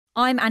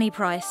I'm Annie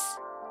Price,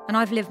 and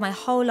I've lived my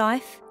whole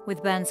life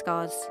with burn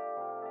scars.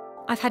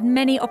 I've had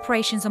many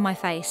operations on my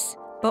face,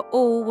 but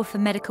all were for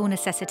medical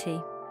necessity.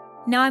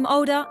 Now I'm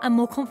older and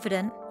more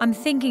confident, I'm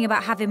thinking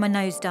about having my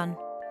nose done,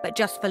 but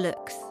just for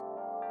looks.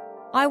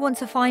 I want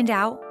to find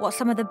out what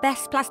some of the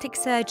best plastic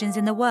surgeons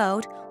in the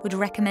world would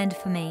recommend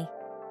for me.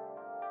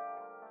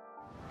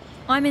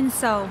 I'm in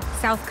Seoul,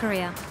 South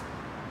Korea,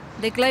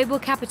 the global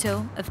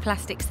capital of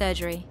plastic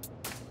surgery.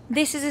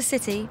 This is a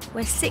city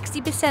where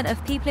 60%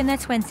 of people in their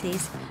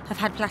 20s have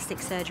had plastic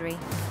surgery.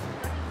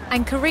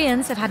 And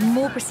Koreans have had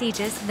more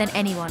procedures than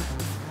anyone.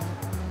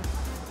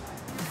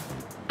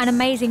 An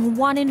amazing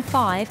 1 in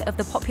 5 of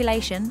the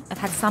population have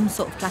had some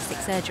sort of plastic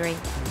surgery.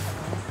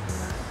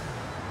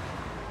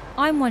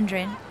 I'm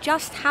wondering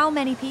just how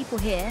many people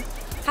here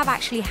have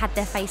actually had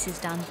their faces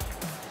done.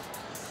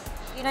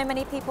 You know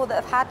many people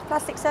that have had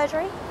plastic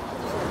surgery?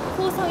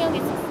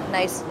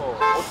 Nice.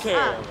 Okay.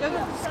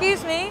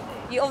 Excuse me,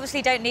 you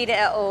obviously don't need it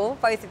at all,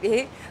 both of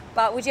you,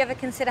 but would you ever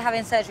consider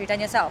having surgery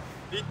done yourself?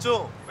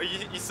 있죠.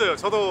 있어요.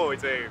 저도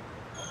이제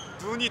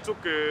눈이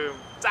조금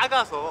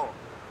작아서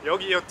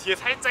여기 뒤에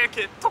살짝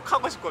이렇게 톡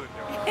하고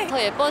싶거든요.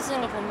 더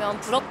예뻐지는 걸 보면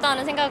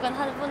부럽다는 생각은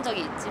해본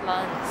적이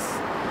있지만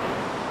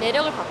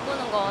매력을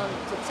바꾸는 건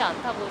좋지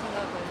않다고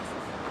생각을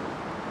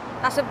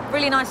했었어요. That's a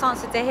really nice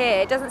answer to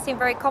hear. It doesn't seem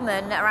very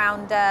common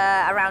around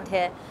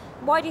here.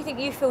 Why do you think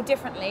you feel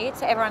differently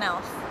to everyone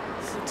else?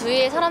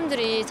 주위에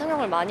사람들이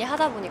성형을 많이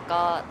하다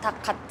보니까 다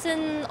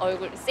같은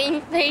얼굴,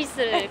 same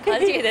face를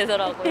가지게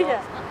되더라고요.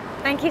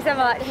 Thank you so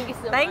much. Thank you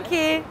so much. Thank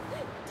you.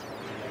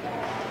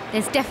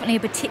 There's definitely a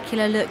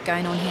particular look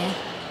going on here.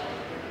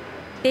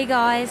 Big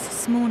eyes,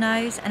 small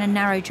nose, and a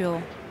narrow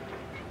jaw.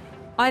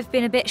 I've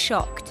been a bit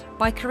shocked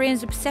by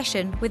Koreans'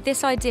 obsession with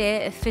this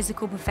idea of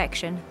physical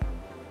perfection.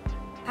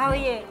 How are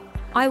you?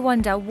 I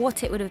wonder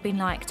what it would have been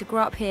like to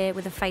grow up here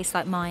with a face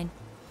like mine.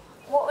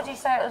 What would you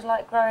say it was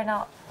like growing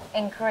up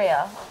in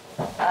Korea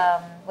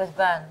with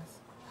burns?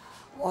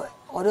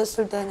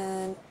 어렸을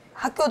때는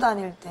학교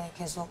다닐 때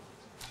계속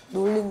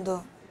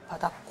놀림도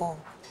받았고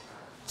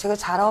제가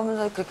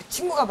자라오면서 그렇게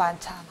친구가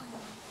많지 않아요.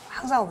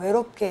 항상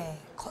외롭게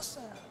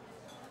컸어요.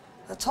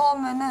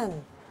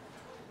 처음에는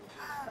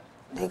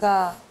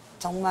내가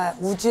정말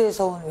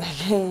우주에서 온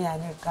외계인이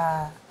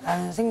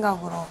아닐까라는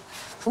생각으로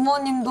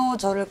부모님도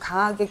저를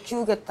강하게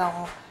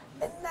키우겠다고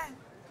맨날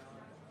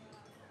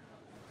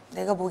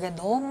내가 보기엔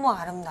너무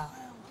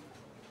아름다워요.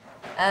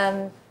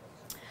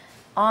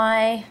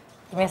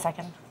 Give me a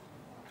second.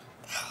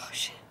 Oh,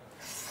 shit.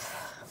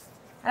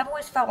 I've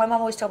always felt, my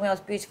mum always told me I was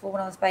beautiful when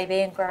I was a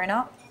baby and growing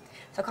up.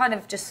 So I kind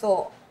of just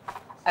thought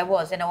I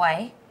was, in a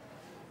way.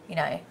 You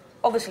know,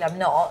 obviously I'm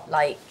not,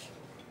 like,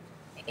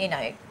 you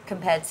know,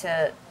 compared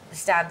to the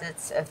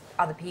standards of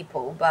other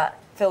people, but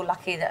I feel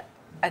lucky that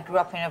I grew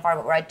up in an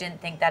environment where I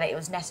didn't think that it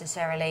was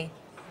necessarily,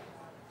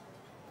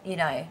 you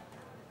know,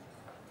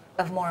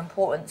 of more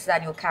importance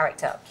than your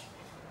character.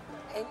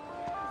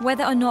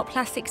 Whether or not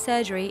plastic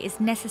surgery is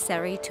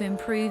necessary to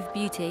improve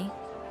beauty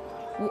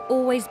will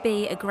always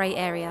be a grey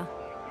area.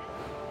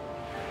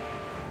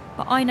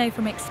 But I know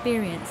from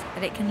experience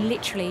that it can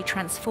literally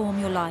transform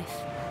your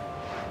life.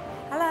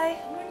 Hello.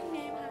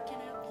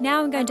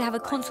 Now I'm going to have a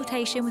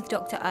consultation with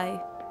Dr. O,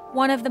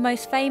 one of the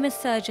most famous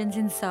surgeons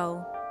in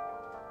Seoul.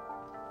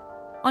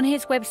 On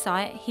his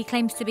website, he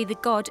claims to be the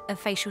god of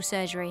facial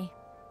surgery.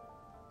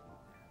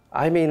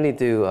 I mainly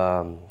do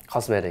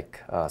cosmetic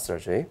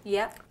surgery.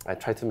 Yeah. I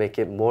try to make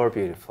it more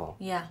beautiful.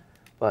 Yeah.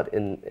 But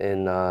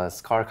in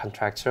scar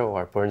contracture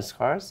or burn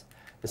scars,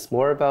 it's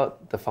more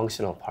about the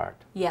functional part.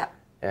 Yeah.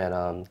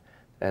 And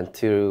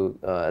to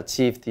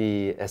achieve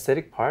the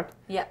aesthetic part,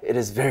 yeah, it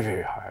is very,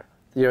 very hard.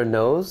 Your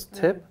nose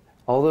tip,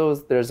 although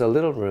there's a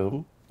little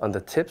room on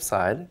the tip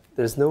side,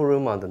 there's no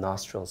room on the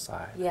nostril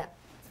side. Yeah.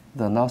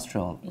 The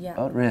nostril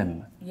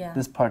rim,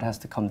 this part has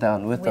to come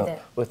down with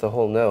the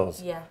whole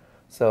nose. Yeah.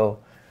 So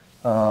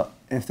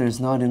if there's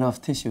not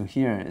enough tissue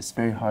here, it's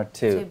very hard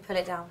to pull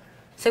it down.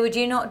 So would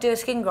you not do a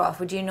skin graft?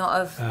 Would you not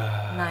have?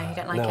 No, you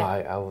don't like it?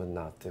 No, I would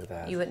not do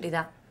that. You wouldn't do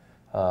that?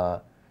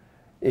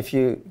 If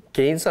you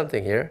gain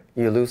something here,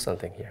 you lose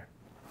something here.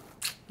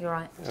 You're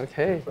right.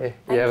 Okay,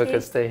 you have a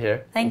good stay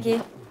here. Thank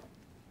you.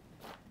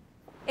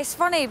 It's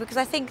funny because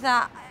I think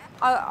that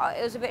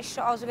I was a bit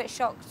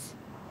shocked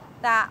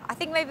that I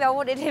think maybe I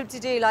wanted him to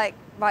do like,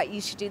 right,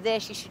 you should do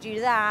this, you should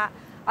do that.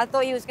 I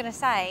thought he was going to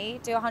say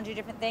do 100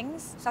 different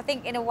things. So I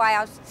think in a way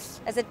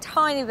there's a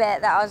tiny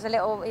bit that I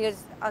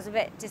was a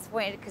bit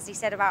disappointed because he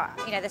said about,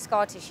 you know, the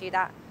scar tissue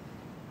that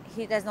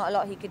there's not a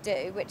lot he could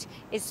do, which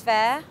is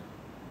fair.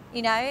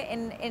 You know,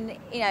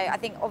 you know, I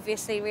think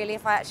obviously really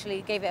if I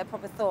actually gave it a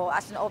proper thought,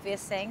 that's an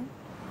obvious thing.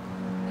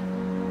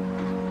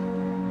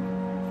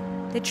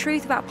 The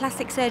truth about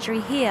plastic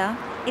surgery here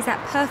is that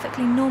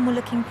perfectly normal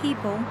looking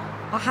people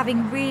are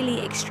having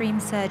really extreme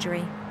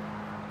surgery,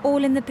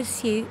 all in the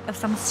pursuit of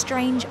some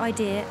strange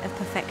idea of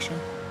perfection.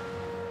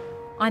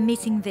 I'm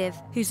meeting Viv,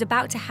 who's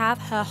about to have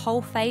her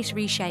whole face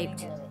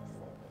reshaped.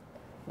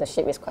 The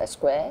shape is quite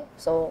square,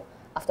 so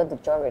after the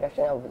jaw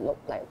reduction, I would look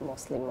like more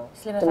slimmer.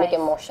 Slimmer to make it face.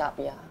 more sharp,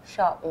 yeah.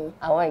 Sharp.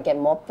 I want to get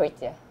more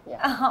prettier, yeah.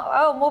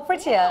 Oh, more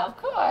prettier? Of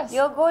course.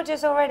 You're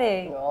gorgeous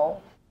already.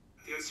 No.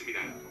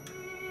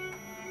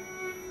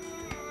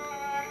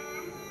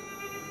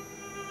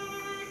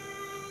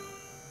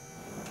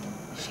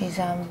 She's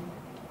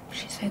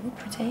so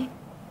pretty.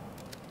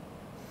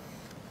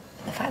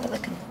 The fact that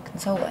the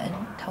consultant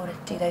told her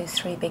to do those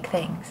 3 big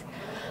things,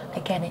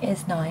 again, it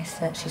is nice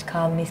that she's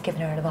come and he's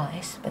given her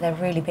advice, but they're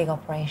really big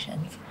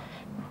operations.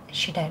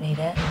 She don't need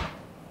it.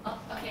 Oh,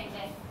 okay,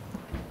 okay.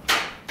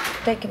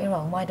 Don't get me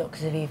wrong, my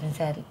doctors have even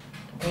said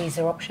these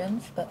are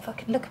options, but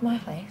fucking look at my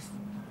face.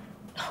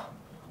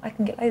 I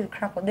can get loads of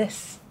crap on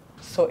this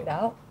sorted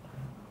out,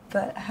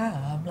 but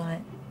how? I'm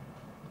like,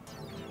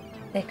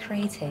 they're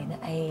creating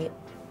a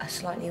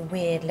slightly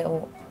weird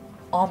little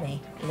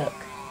army look.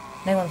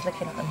 No one's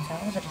looking at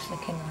themselves, they're just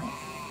looking like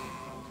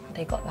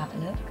they got that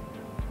look.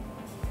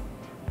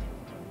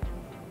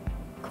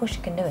 Of course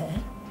you can do it,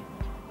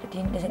 but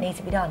does it need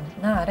to be done?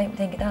 No, I don't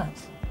think it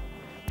does.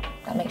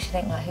 That makes you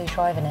think like, who's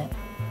driving it?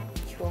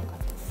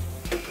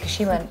 Because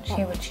she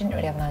didn't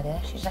really have an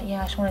idea. She was like,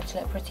 yeah, I just wanted to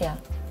look prettier.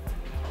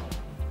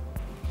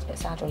 It's a bit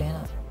sad really,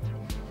 isn't it?